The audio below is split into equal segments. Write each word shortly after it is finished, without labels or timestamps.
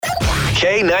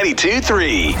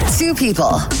K92-3. Two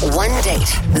people, one date,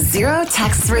 zero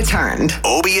texts returned.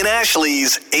 Obie and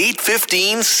Ashley's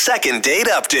 8:15 second date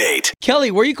update.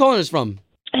 Kelly, where are you calling us from?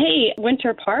 Hey,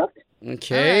 Winter Park?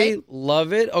 Okay,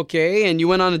 love it. Okay, and you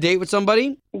went on a date with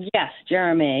somebody? Yes,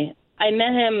 Jeremy. I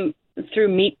met him through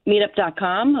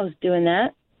meetup.com. I was doing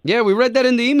that. Yeah, we read that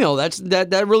in the email.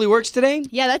 That really works today?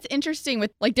 Yeah, that's interesting with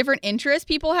like different interests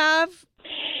people have.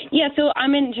 Yeah, so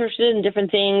I'm interested in different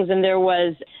things, and there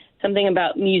was something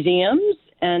about museums,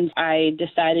 and I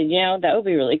decided, that would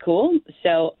be really cool.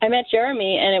 So I met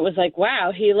Jeremy, and it was like,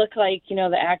 wow, he looked like,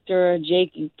 the actor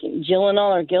Jake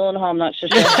Gyllenhaal or Gyllenhaal, I'm not so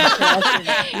sure.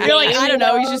 You're like, I don't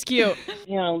know, he's just cute.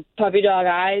 Puppy dog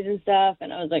eyes and stuff,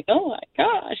 and I was like, oh my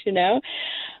gosh,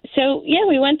 So, yeah,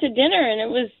 we went to dinner, and it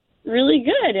was really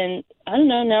good, and I don't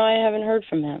know, now I haven't heard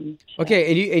from him. So.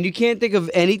 Okay, and you can't think of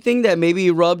anything that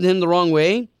maybe rubbed him the wrong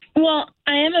way? Well,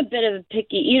 I am a bit of a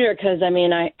picky eater because,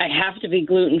 I have to be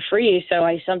gluten-free, so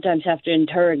I sometimes have to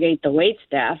interrogate the wait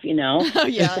staff, Oh,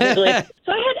 yeah. So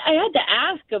I had to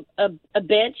ask a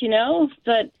bit,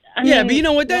 but but you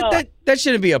know what? That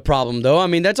shouldn't be a problem, though. I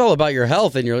mean, that's all about your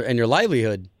health and your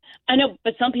livelihood. I know,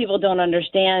 but some people don't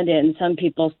understand it, and some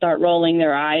people start rolling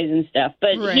their eyes and stuff.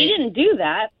 But He didn't do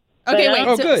that. Okay,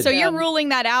 wait. Good. So you're ruling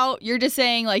that out? You're just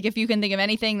saying, like, if you can think of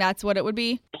anything, that's what it would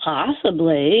be?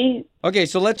 Possibly. Okay,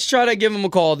 so let's try to give him a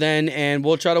call then, and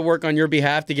we'll try to work on your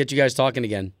behalf to get you guys talking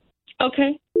again.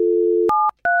 Okay.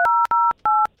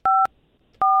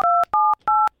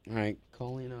 All right,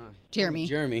 calling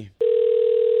Jeremy.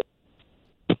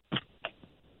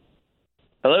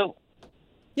 Hello?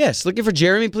 Yes, looking for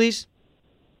Jeremy, please.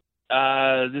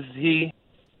 This is he.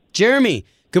 Jeremy,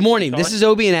 good morning. This is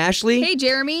Obie and Ashley. Hey,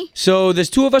 Jeremy. So there's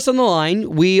two of us on the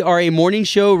line. We are a morning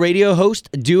show radio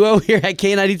host duo here at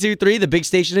K92.3, the big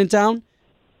station in town.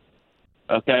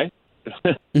 Okay.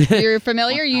 You're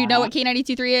familiar? You know what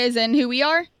K92.3 is and who we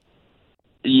are?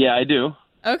 Yeah, I do.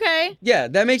 Okay. Yeah,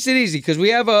 that makes it easy because we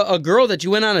have a girl that you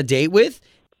went on a date with.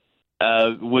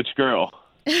 Which girl?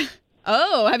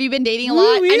 Oh, have you been dating a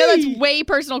lot? Wee-wee. I know that's way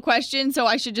personal question, so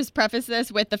I should just preface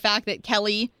this with the fact that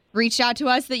Kelly reached out to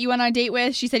us that you went on a date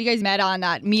with. She said you guys met on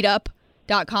that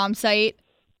meetup.com site.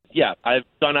 Yeah, I've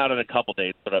gone out on a couple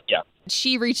dates, but yeah.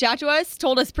 She reached out to us,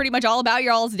 told us pretty much all about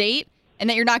your all's date, and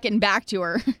that you're not getting back to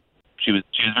her. She was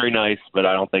very nice, but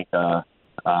I don't think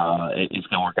it's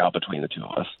going to work out between the two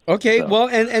of us. Okay, So. well,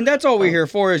 and that's all we're here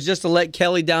for is just to let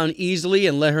Kelly down easily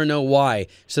and let her know why.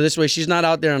 So this way she's not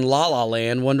out there in la-la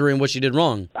land wondering what she did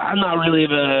wrong. I'm not really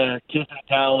the kiss and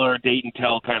tell or date and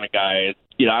tell kind of guy.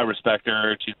 I respect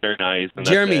her. She's very nice. And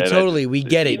Jeremy, that's it. totally, we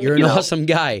get it. You're an awesome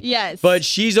guy. Yes. But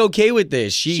she's okay with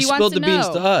this. She wants spilled to the beans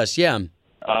know. to us, yeah.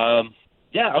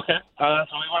 Yeah, okay. So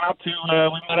we went out to,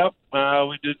 we met up.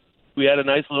 We had a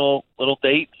nice little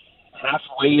date.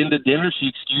 Halfway into dinner, she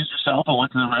excused herself and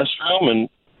went to the restroom,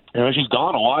 and she's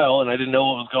gone a while, and I didn't know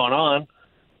what was going on.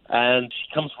 And she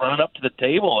comes running up to the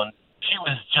table, and she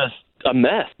was just a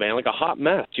mess, man, like a hot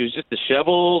mess. She was just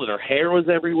disheveled, and her hair was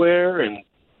everywhere. And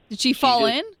Did she fall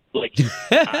in?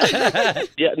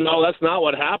 Yeah, no, that's not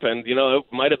what happened. It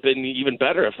might have been even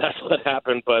better if that's what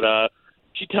happened. But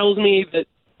she tells me that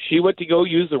she went to go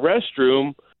use the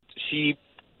restroom. She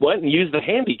went and used the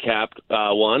handicapped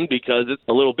one because it's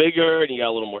a little bigger and you got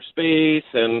a little more space.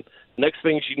 And next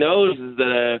thing she knows is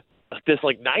that this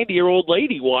 90-year-old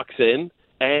lady walks in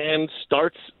and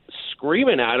starts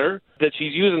screaming at her that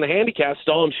she's using the handicap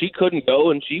stall and she couldn't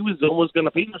go and she was almost going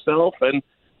to pee herself. And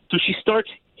so she starts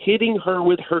hitting her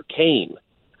with her cane.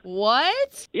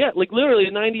 What? Yeah, literally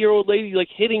a 90-year-old lady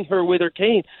hitting her with her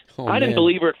cane. I didn't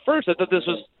believe her at first. I thought this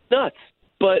was nuts.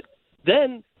 But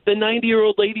then the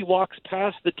 90-year-old lady walks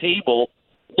past the table,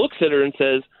 looks at her and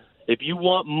says, "If you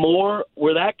want more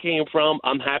where that came from,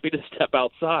 I'm happy to step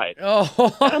outside."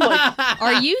 Oh. And I'm like,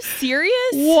 Are you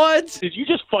serious? What? did you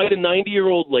just fight a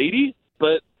 90-year-old lady?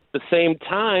 But at the same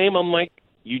time, I'm like,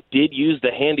 you did use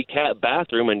the handicapped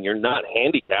bathroom and you're not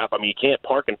handicapped. I mean, you can't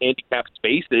park in handicapped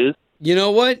spaces. You know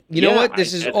what?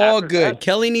 This is all good.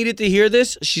 Kelly needed to hear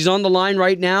this. She's on the line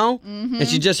right now, and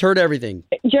she just heard everything.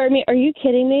 Jeremy, are you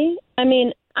kidding me? I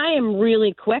mean, I am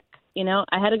really quick.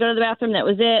 I had to go to the bathroom. That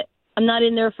was it. I'm not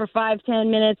in there for 5-10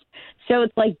 minutes. So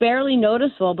it's barely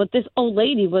noticeable. But this old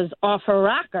lady was off her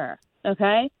rocker.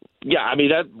 Okay. Yeah, I mean,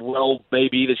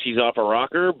 maybe that she's off a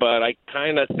rocker, but I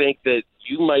kind of think that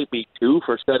you might be too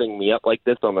for setting me up like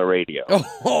this on the radio.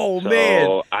 Oh, man.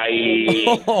 So I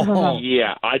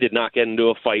did not get into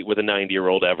a fight with a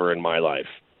 90-year-old ever in my life.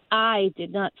 I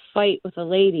did not fight with a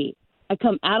lady. I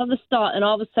come out of the stall, and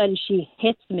all of a sudden she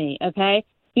hits me, okay?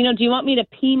 Do you want me to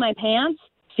pee my pants?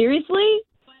 Seriously?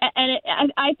 And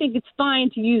I think it's fine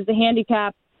to use the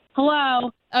handicap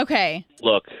Hello. Okay.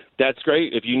 Look, that's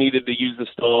great. If you needed to use the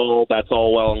stall, that's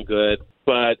all well and good.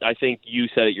 But I think you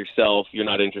said it yourself. You're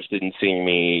not interested in seeing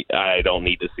me. I don't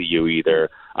need to see you either.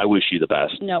 I wish you the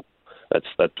best. Nope. That's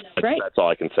all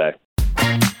I can say.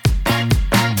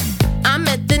 I'm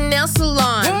at the nail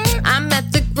salon. I'm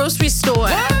at the grocery store.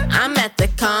 I'm at the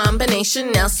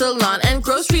combination nail salon and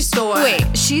grocery store. Wait,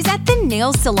 she's at the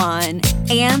nail salon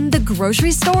and the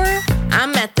grocery store?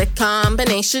 I'm at the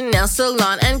combination nail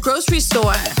salon and grocery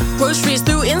store. Groceries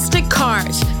through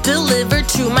Instacart, delivered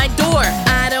to my door.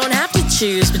 I don't have to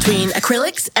choose between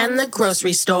acrylics and the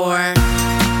grocery store.